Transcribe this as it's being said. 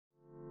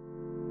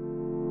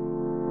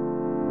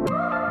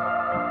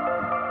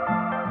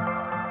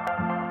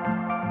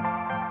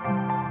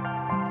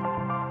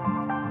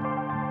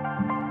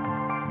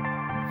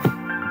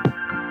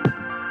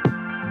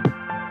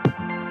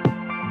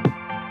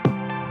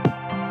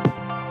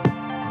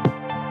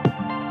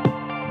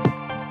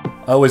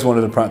I always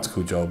wanted a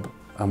practical job,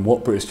 and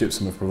what British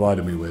Gypsum have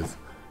provided me with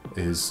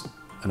is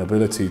an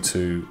ability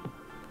to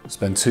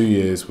spend 2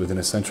 years within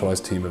a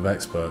centralised team of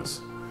experts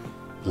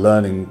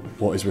learning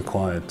what is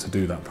required to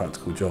do that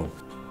practical job.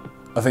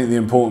 I think the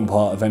important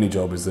part of any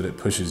job is that it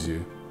pushes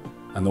you,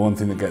 and the one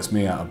thing that gets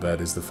me out of bed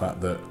is the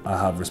fact that I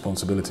have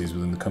responsibilities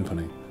within the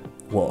company.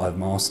 What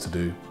I'm asked to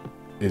do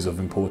is of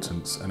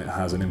importance, and it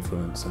has an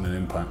influence and an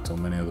impact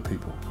on many other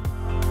people.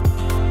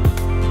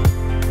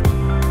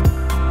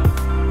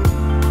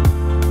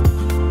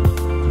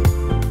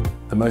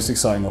 The most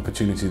exciting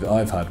opportunity that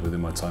I've had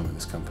within my time at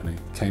this company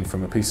came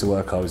from a piece of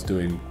work I was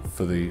doing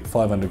for the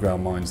 5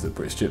 underground mines that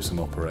British Gypsum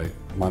operate.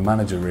 My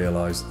manager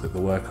realised that the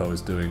work I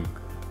was doing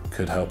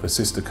could help a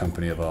sister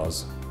company of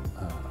ours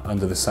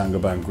under the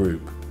Saint-Gobain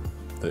group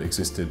that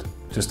existed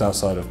just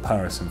outside of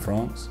Paris in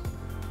France,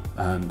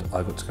 and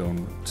I got to go on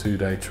a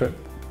 2-day trip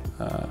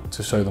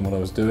to show them what I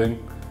was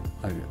doing.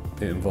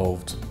 It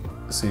involved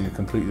seeing a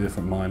completely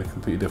different mine, a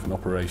completely different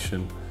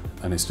operation,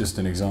 and it's just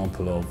an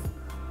example of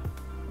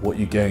what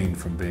you gain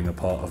from being a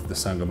part of the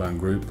Saint-Gobain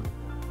group.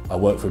 I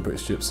work for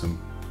British Gypsum,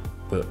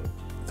 but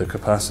the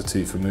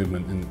capacity for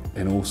movement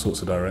in all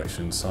sorts of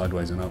directions,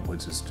 sideways and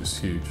upwards, is just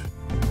huge.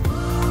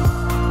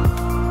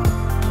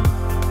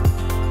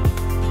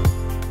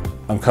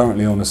 I'm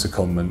currently on a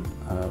secondment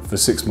for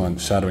 6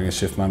 months shadowing a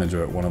shift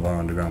manager at one of our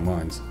underground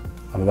mines.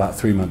 I'm about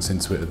 3 months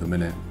into it at the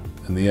minute,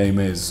 and the aim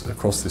is,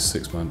 across this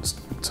 6 months,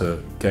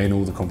 to gain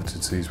all the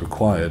competencies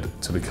required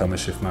to become a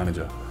shift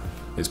manager.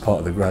 It's part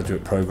of the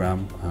graduate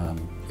programme.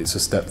 It's a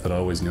step that I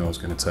always knew I was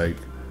going to take,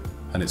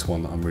 and it's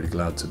one that I'm really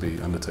glad to be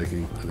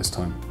undertaking at this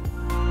time.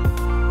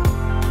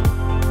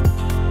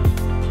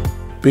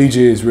 BG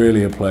is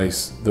really a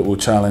place that will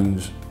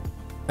challenge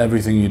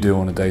everything you do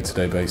on a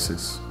day-to-day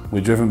basis.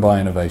 We're driven by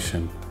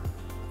innovation,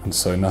 and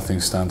so nothing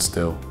stands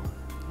still.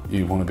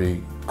 You want to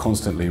be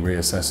constantly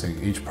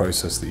reassessing each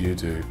process that you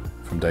do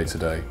from day to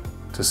day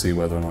to see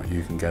whether or not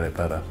you can get it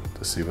better,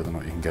 to see whether or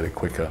not you can get it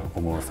quicker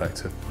or more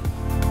effective.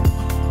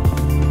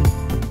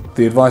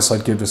 The advice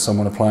I'd give to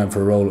someone applying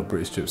for a role at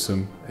British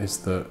Gypsum is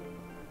that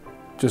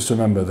just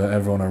remember that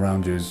everyone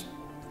around you is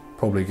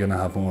probably going to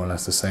have more or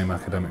less the same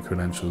academic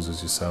credentials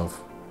as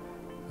yourself,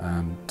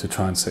 and to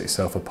try and set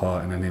yourself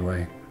apart in any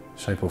way,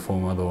 shape or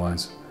form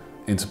otherwise.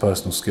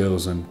 Interpersonal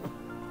skills and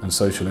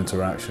social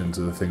interactions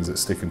are the things that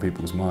stick in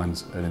people's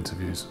minds at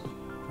interviews,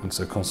 and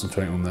so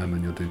concentrate on them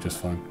and you'll do just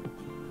fine.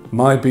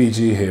 My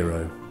BG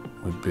hero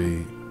would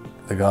be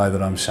the guy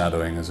that I'm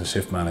shadowing as a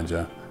shift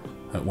manager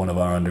at one of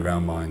our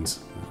underground mines,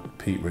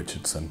 Pete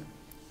Richardson.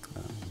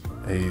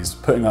 He's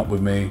putting up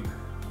with me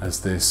as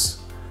this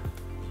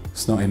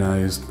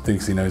snotty-nosed,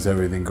 thinks he knows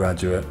everything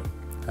graduate,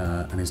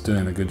 and he's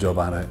doing a good job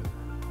at it,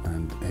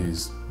 and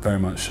he's very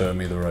much showing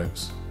me the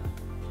ropes,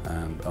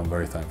 and I'm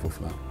very thankful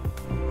for that.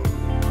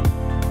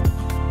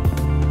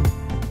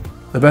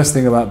 The best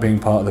thing about being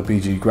part of the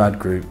BG grad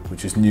group,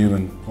 which is new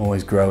and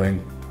always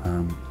growing,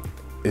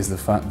 is the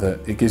fact that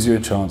it gives you a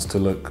chance to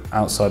look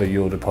outside of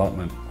your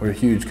department. We're a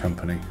huge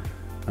company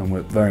and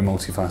we're very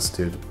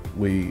multifaceted.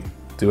 We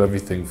do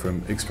everything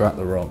from extract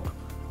the rock,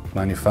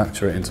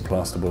 manufacture it into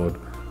plasterboard,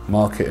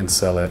 market and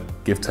sell it,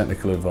 give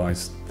technical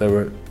advice. There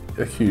are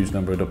a huge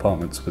number of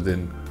departments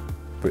within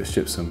British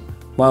Gypsum.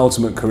 My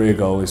ultimate career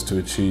goal is to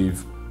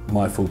achieve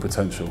my full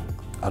potential.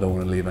 I don't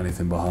want to leave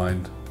anything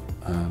behind,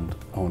 and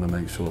I want to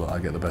make sure that I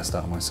get the best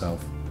out of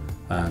myself.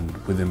 And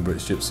within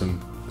British Gypsum,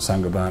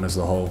 Saint-Gobain as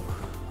a whole,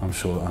 I'm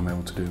sure that I'm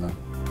able to do that.